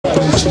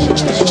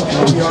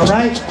You all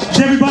right? Is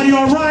everybody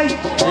all right?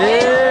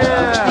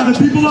 Yeah. Are the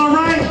people all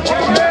right?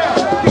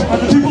 Are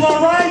the people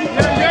all right?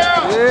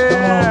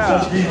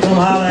 Yeah. Come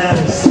holler at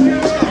us.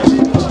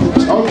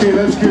 Okay,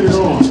 let's get it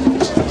on.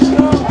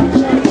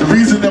 The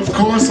reason, of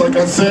course, like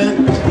I said,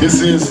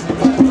 this is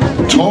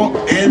talk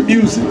and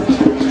music.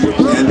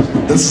 And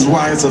this is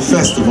why it's a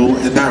festival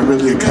and not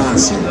really a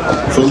concert.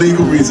 For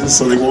legal reasons,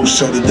 so they won't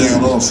shut it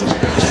down also.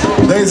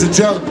 Ladies and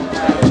gentlemen,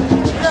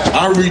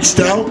 I reached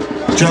out,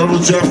 General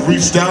Jeff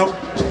reached out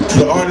to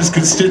the artist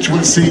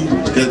constituency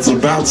that's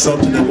about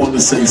something, that want to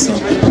say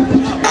something.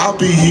 I'll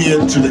be here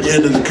to the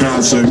end of the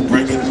concert,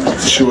 bringing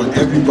sure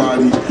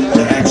everybody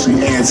that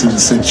actually answered and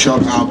said,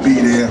 Chuck, I'll be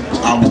there,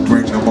 I will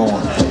bring them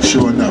on.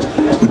 Sure enough,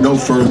 with no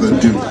further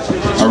ado,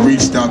 I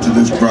reached out to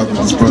this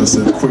brother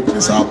said,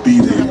 quickness, I'll be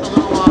there,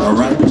 all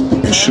right?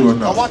 And sure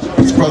enough,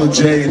 it's Brother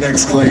Jay and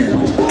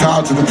X-Clan.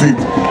 Power to the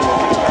people.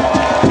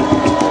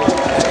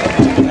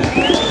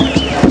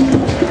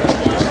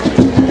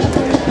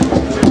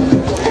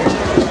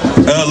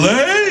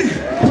 LA?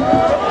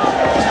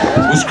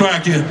 What's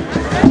cracking?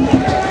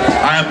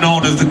 I am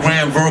known as the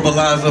grand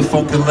verbalizer,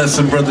 funky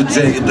lesson, Brother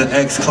J and the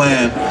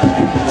X-Clan.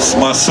 It's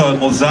my son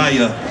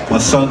Mosiah, my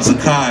son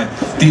Zakai,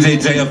 DJ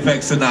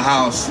JFX in the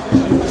house.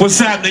 What's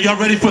happening? Y'all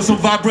ready for some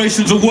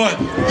vibrations or what?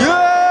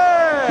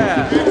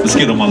 Yeah! Let's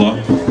get them, my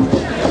lord.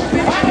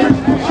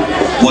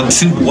 1,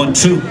 2, 1,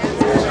 2.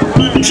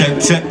 Check,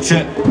 check,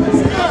 check.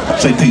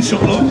 Say peace,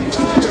 young lord.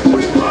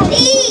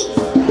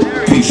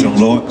 Peace, young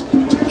lord.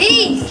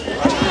 Peace.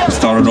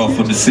 Started off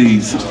on the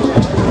C's.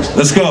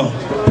 Let's go.